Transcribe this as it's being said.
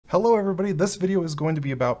Hello everybody, this video is going to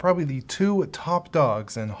be about probably the two top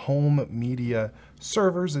dogs in home media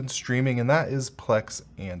servers and streaming, and that is Plex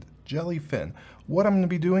and Jellyfin. What I'm going to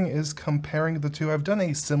be doing is comparing the two. I've done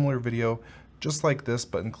a similar video just like this,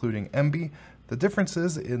 but including MB. The difference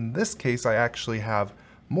is, in this case, I actually have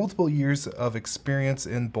multiple years of experience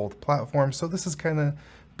in both platforms, so this is kind of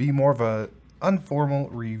be more of a informal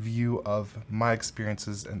review of my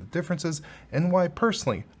experiences and the differences, and why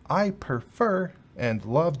personally I prefer and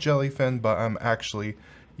love Jellyfin, but I'm actually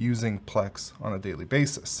using Plex on a daily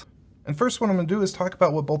basis. And first, what I'm going to do is talk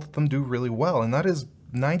about what both of them do really well, and that is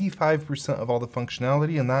 95% of all the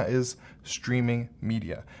functionality, and that is streaming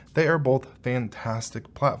media. They are both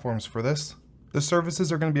fantastic platforms for this. The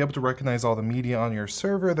services are going to be able to recognize all the media on your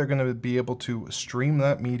server. They're going to be able to stream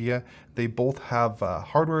that media. They both have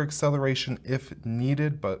hardware acceleration if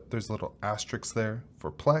needed, but there's a little asterisk there for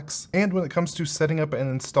Plex. And when it comes to setting up and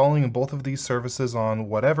installing both of these services on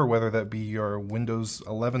whatever, whether that be your Windows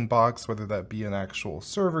 11 box, whether that be an actual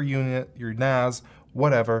server unit, your NAS,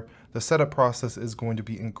 whatever, the setup process is going to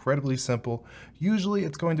be incredibly simple. Usually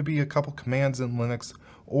it's going to be a couple commands in Linux,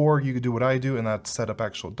 or you could do what I do, and that's set up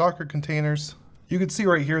actual Docker containers. You can see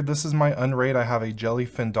right here, this is my Unraid. I have a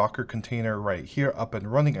Jellyfin Docker container right here up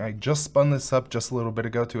and running. I just spun this up just a little bit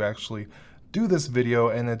ago to actually do this video,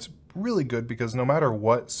 and it's really good because no matter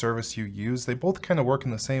what service you use, they both kind of work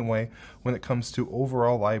in the same way when it comes to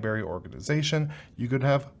overall library organization. You could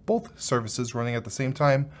have both services running at the same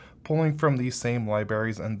time, pulling from these same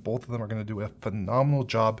libraries, and both of them are going to do a phenomenal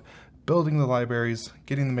job building the libraries,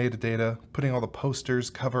 getting the metadata, putting all the posters,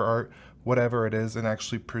 cover art, whatever it is, and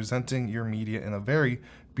actually presenting your media in a very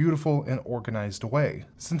beautiful and organized way.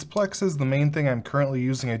 Since Plex is the main thing I'm currently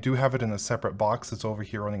using, I do have it in a separate box. It's over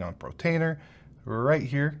here running on Protainer, right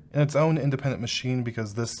here, in its own independent machine,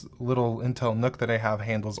 because this little Intel NUC that I have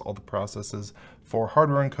handles all the processes for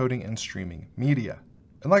hardware encoding and streaming media.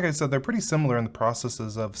 And like I said, they're pretty similar in the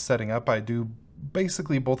processes of setting up. I do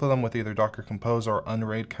basically both of them with either Docker Compose or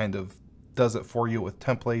Unraid kind of does it for you with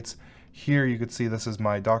templates. Here you could see this is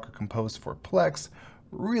my Docker Compose for Plex.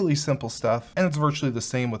 Really simple stuff, and it's virtually the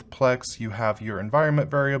same with Plex. You have your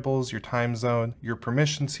environment variables, your time zone, your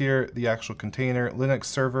permissions here, the actual container. Linux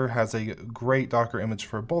server has a great Docker image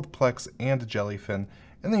for both Plex and Jellyfin,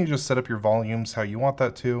 and then you just set up your volumes how you want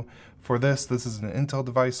that to. For this is an Intel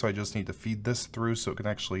device, so I just need to feed this through so it can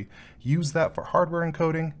actually use that for hardware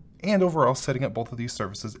encoding. And overall, setting up both of these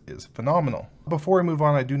services is phenomenal. Before I move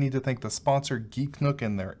on, I do need to thank the sponsor GeekNUC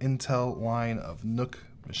and their Intel line of NUC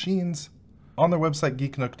machines. On their website,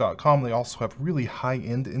 geeknuk.com, they also have really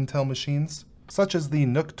high-end Intel machines, such as the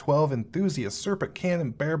NUC 12 Enthusiast Serpent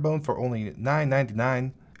Cannon Barebone for only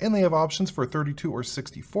 $9.99. And they have options for 32 or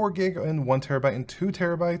 64 gig and 1 terabyte and 2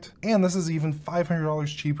 terabyte. And this is even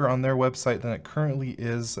 $500 cheaper on their website than it currently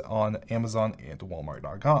is on Amazon and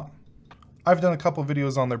Walmart.com. I've done a couple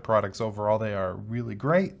videos on their products. Overall, they are really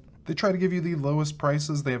great. They try to give you the lowest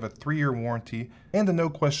prices. They have a 3-year warranty and a no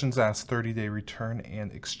questions asked 30-day return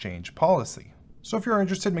and exchange policy. So if you're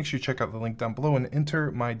interested, make sure you check out the link down below and enter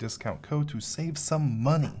my discount code to save some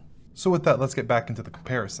money. So with that, let's get back into the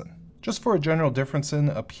comparison. Just for a general difference in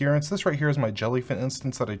appearance, this right here is my Jellyfin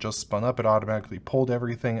instance that I just spun up. It automatically pulled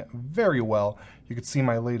everything very well. You can see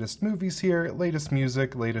my latest movies here, latest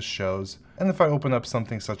music, latest shows. And if I open up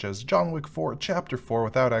something such as John Wick 4 Chapter 4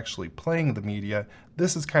 without actually playing the media,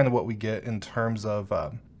 this is kind of what we get in terms of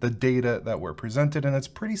the data that we're presented, and it's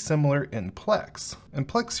pretty similar in Plex. In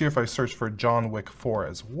Plex here, if I search for John Wick 4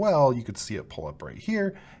 as well, you could see it pull up right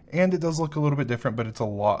here. And it does look a little bit different, but it's a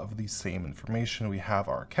lot of the same information. We have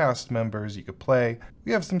our cast members you could play.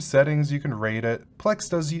 We have some settings, you can rate it. Plex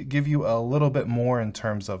does give you a little bit more in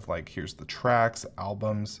terms of, like, here's the tracks,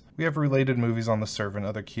 albums. We have related movies on the server and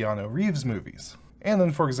other Keanu Reeves movies. And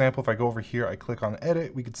then, for example, if I go over here, I click on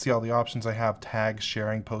edit, we can see all the options I have: tag,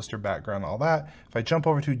 sharing, poster, background, all that. If I jump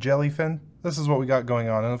over to Jellyfin, this is what we got going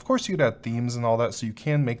on. And of course you could add themes and all that, so you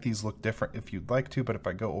can make these look different if you'd like to. But if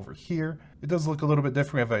I go over here, it does look a little bit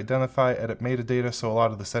different. If I identify, edit metadata, so a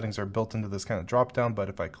lot of the settings are built into this kind of drop down. But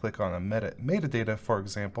if I click on a metadata, for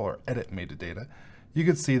example, or edit metadata, you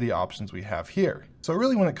can see the options we have here. So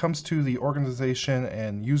really, when it comes to the organization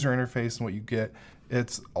and user interface and what you get,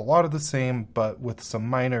 it's a lot of the same, but with some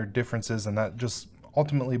minor differences, and that just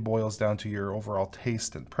ultimately boils down to your overall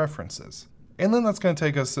taste and preferences. And then that's going to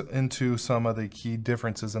take us into some of the key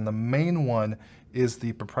differences, and the main one is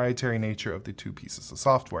the proprietary nature of the two pieces of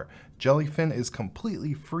software. Jellyfin is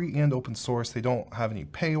completely free and open source. They don't have any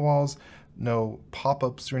paywalls, no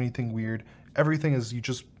pop-ups or anything weird. Everything is, you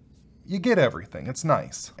just you get everything. It's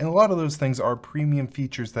nice. And a lot of those things are premium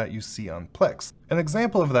features that you see on Plex. An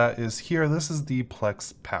example of that is here. This is the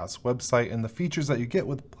Plex Pass website and the features that you get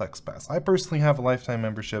with Plex Pass. I personally have a lifetime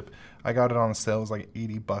membership. I got it on a sale. It was like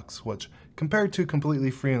 80 bucks, which compared to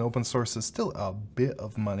completely free and open source is still a bit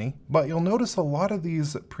of money. But you'll notice a lot of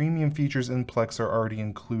these premium features in Plex are already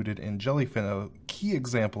included in Jellyfin. A key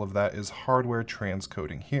example of that is hardware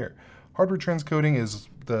transcoding here. Hardware transcoding is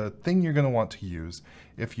the thing you're going to want to use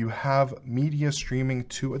if you have media streaming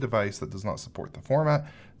to a device that does not support the format.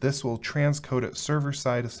 This will transcode it server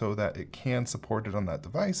side so that it can support it on that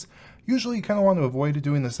device. Usually you kind of want to avoid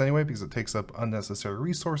doing this anyway because it takes up unnecessary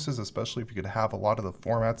resources, especially if you could have a lot of the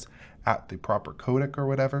formats at the proper codec or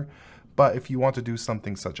whatever. But if you want to do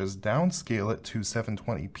something such as downscale it to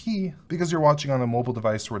 720p, because you're watching on a mobile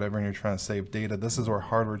device or whatever and you're trying to save data, this is where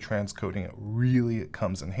hardware transcoding really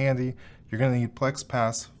comes in handy. You're going to need Plex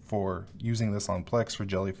Pass for using this on Plex. For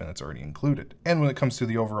Jellyfin, it's already included. And when it comes to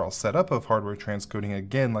the overall setup of hardware transcoding,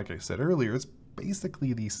 again, like I said earlier, it's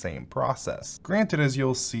basically the same process. Granted, as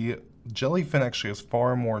you'll see, Jellyfin actually has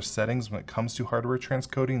far more settings when it comes to hardware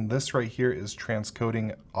transcoding. This right here is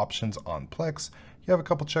transcoding options on Plex. You have a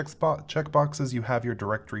couple checkboxes. You have your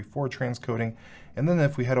directory for transcoding. And then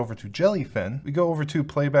if we head over to Jellyfin, we go over to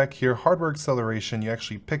playback here, hardware acceleration. You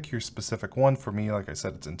actually pick your specific one. For me, like I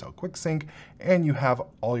said, it's Intel QuickSync. And you have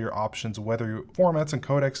all your options, whether formats and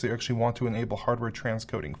codecs that you actually want to enable hardware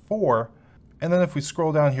transcoding for. And then if we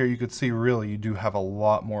scroll down here, you could see really you do have a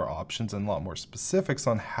lot more options and a lot more specifics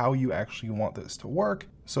on how you actually want this to work.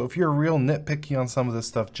 So if you're real nitpicky on some of this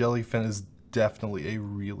stuff, Jellyfin is definitely a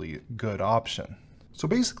really good option. So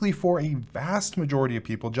basically for a vast majority of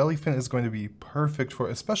people, Jellyfin is going to be perfect for,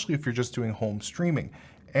 especially if you're just doing home streaming.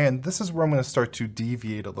 And this is where I'm going to start to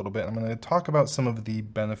deviate a little bit. I'm going to talk about some of the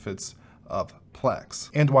benefits of Plex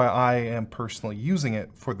and why I am personally using it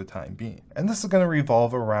for the time being. And this is going to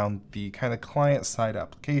revolve around the kind of client-side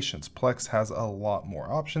applications. Plex has a lot more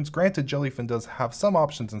options. Granted, Jellyfin does have some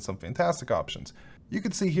options and some fantastic options. You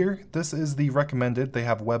can see here, this is the recommended. They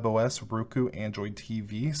have WebOS, Roku, Android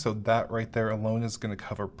TV. So that right there alone is going to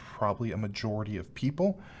cover probably a majority of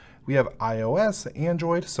people. We have iOS,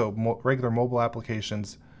 Android, so regular mobile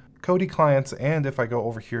applications, Kodi clients, and if I go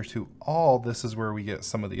over here to all, this is where we get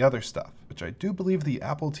some of the other stuff, which I do believe the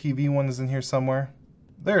Apple TV one is in here somewhere.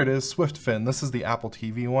 There it is, SwiftFin. This is the Apple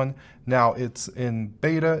TV one. Now it's in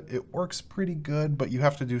beta. It works pretty good, but you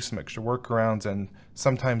have to do some extra workarounds, and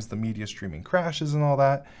sometimes the media streaming crashes and all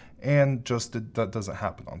that, and just that doesn't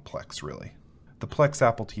happen on Plex really. The Plex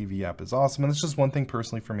Apple TV app is awesome, and it's just one thing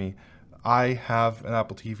personally for me. I have an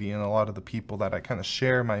Apple TV, and a lot of the people that I kind of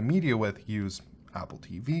share my media with use Apple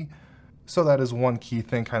TV. So that is one key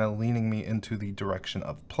thing kind of leaning me into the direction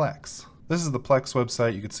of Plex. This is the Plex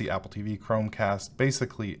website. You can see Apple TV, Chromecast,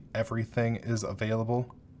 basically everything is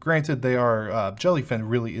available. Granted, they are, Jellyfin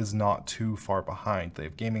really is not too far behind. They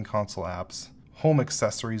have gaming console apps, home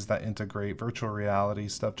accessories that integrate virtual reality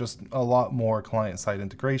stuff, just a lot more client-side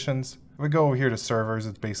integrations. If we go over here to servers,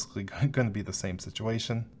 it's basically going to be the same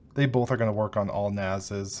situation. They both are going to work on all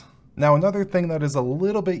NASs. Now, another thing that is a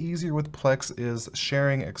little bit easier with Plex is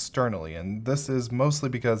sharing externally, and this is mostly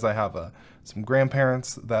because I have some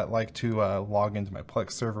grandparents that like to log into my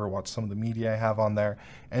Plex server, watch some of the media I have on there,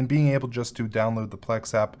 and being able just to download the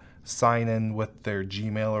Plex app, sign in with their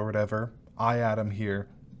Gmail or whatever, I add them here,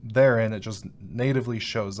 they're in, it just natively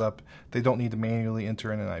shows up. They don't need to manually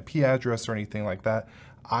enter in an IP address or anything like that.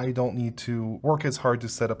 I don't need to work as hard to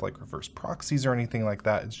set up like reverse proxies or anything like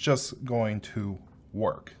that. It's just going to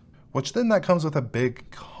work. Which then that comes with a big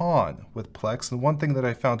con with Plex, and one thing that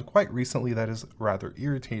I found quite recently that is rather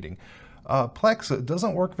irritating. Plex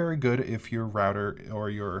doesn't work very good if your router or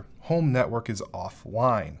your home network is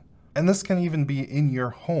offline. And this can even be in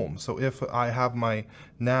your home. So if I have my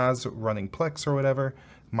NAS running Plex or whatever,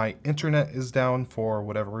 my internet is down for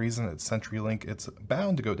whatever reason, it's CenturyLink, it's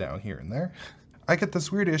bound to go down here and there. I get this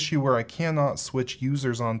weird issue where I cannot switch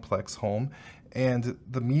users on Plex Home, and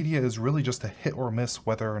the media is really just a hit or miss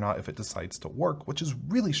whether or not if it decides to work, which is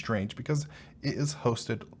really strange because it is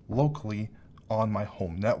hosted locally on my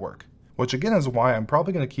home network. Which again is why I'm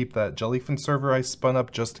probably going to keep that Jellyfin server I spun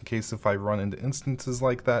up just in case if I run into instances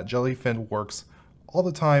like that. Jellyfin works all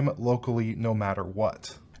the time locally no matter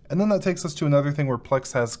what. And then that takes us to another thing where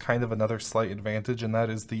Plex has kind of another slight advantage, and that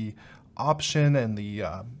is the option and the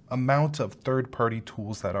amount of third-party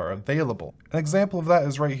tools that are available. An example of that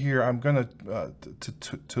is right here. I'm going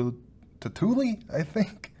to Tuli, I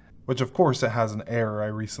think, which of course it has an error. I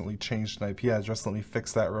recently changed an IP address. Let me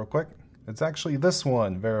fix that real quick. It's actually this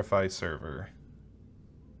one, verify server.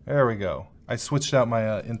 There we go. I switched out my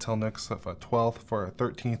Intel NUCs of a 12th for a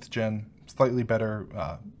 13th gen, slightly better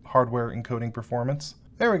hardware encoding performance.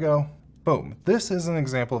 There we go. Boom. This is an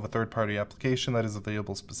example of a third-party application that is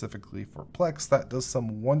available specifically for Plex that does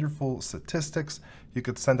some wonderful statistics. You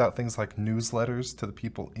could send out things like newsletters to the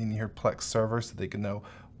people in your Plex server so they can know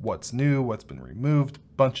what's new, what's been removed,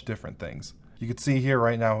 bunch of different things. You can see here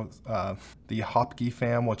right now, the Hopkey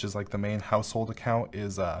fam, which is like the main household account,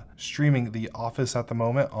 is streaming The Office at the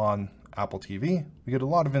moment on Apple TV. We get a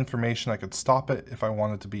lot of information. I could stop it if I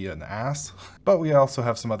wanted to be an ass, but we also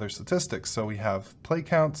have some other statistics. So we have play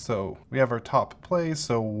counts. So we have our top plays.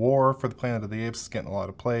 So War for the Planet of the Apes is getting a lot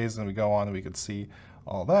of plays, and we go on and we could see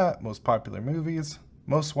all that. Most popular movies.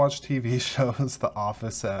 Most watched TV shows, The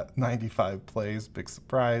Office at 95 plays, big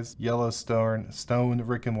surprise. Yellowstone,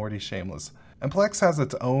 Rick and Morty, Shameless. And Plex has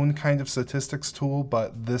its own kind of statistics tool,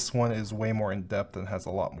 but this one is way more in depth and has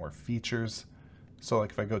a lot more features. So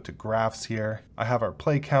like if I go to graphs here, I have our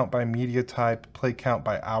play count by media type, play count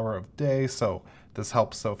by hour of day. So this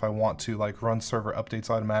helps. So if I want to like run server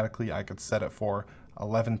updates automatically, I could set it for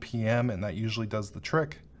 11 p.m. and that usually does the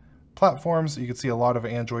trick. Platforms, you can see a lot of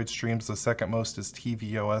Android streams. The second most is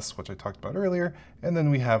tvOS, which I talked about earlier. And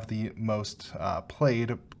then we have the most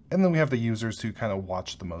played, and then we have the users who kind of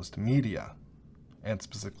watch the most media, and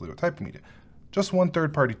specifically what type of media. Just one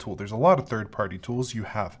third-party tool. There's a lot of third-party tools. You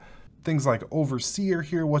have things like Overseer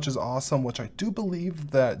here, which is awesome, which I do believe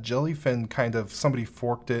that Jellyfin kind of, somebody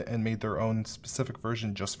forked it and made their own specific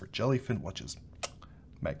version just for Jellyfin, which is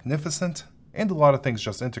magnificent. And a lot of things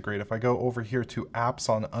just integrate. If I go over here to apps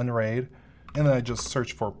on Unraid, and then I just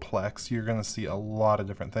search for Plex, you're gonna see a lot of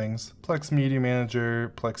different things. Plex Media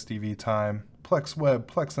Manager, Plex TV Time, Plex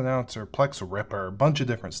Web, Plex Announcer, Plex Ripper, a bunch of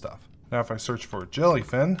different stuff. Now if I search for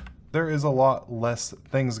Jellyfin, there is a lot less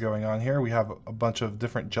things going on here. We have a bunch of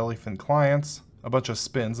different Jellyfin clients, a bunch of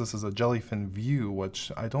spins. This is a Jellyfin view,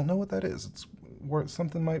 which I don't know what that is. It's worth,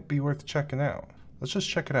 something might be worth checking out. Let's just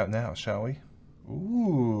check it out now, shall we?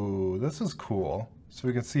 Ooh, this is cool. So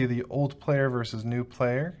we can see the old player versus new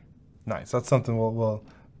player. Nice, that's something we'll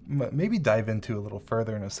maybe dive into a little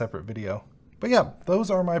further in a separate video. But yeah, those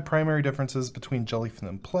are my primary differences between Jellyfin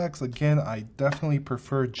and Plex. Again, I definitely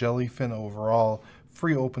prefer Jellyfin overall.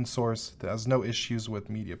 Free open source, that has no issues with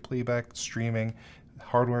media playback, streaming,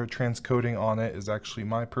 hardware transcoding on it is actually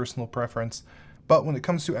my personal preference. But when it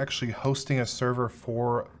comes to actually hosting a server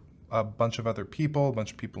for a bunch of other people, a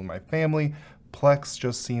bunch of people in my family, Plex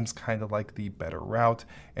just seems kind of like the better route.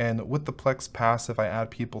 And with the Plex Pass, if I add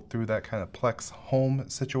people through that kind of Plex home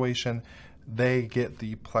situation, they get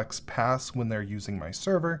the Plex Pass when they're using my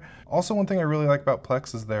server. Also, one thing I really like about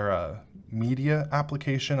Plex is their media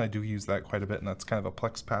application. I do use that quite a bit, and that's kind of a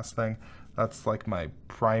Plex Pass thing. That's like my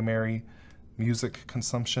primary music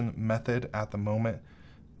consumption method at the moment.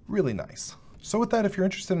 Really nice. So with that, if you're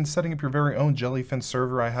interested in setting up your very own Jellyfin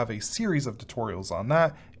server, I have a series of tutorials on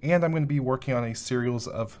that, and I'm going to be working on a series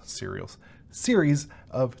of tutorials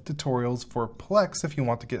for Plex if you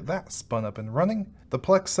want to get that spun up and running. The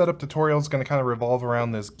Plex setup tutorial is going to kind of revolve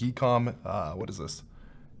around this Geekom, what is this?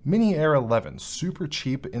 Mini Air 11, super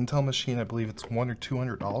cheap Intel machine. I believe it's $100 or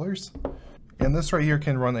 $200. And this right here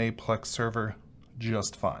can run a Plex server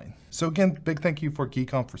just fine. So again, big thank you for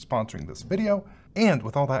Geekom for sponsoring this video. And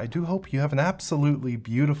with all that, I do hope you have an absolutely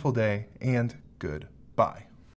beautiful day, and goodbye.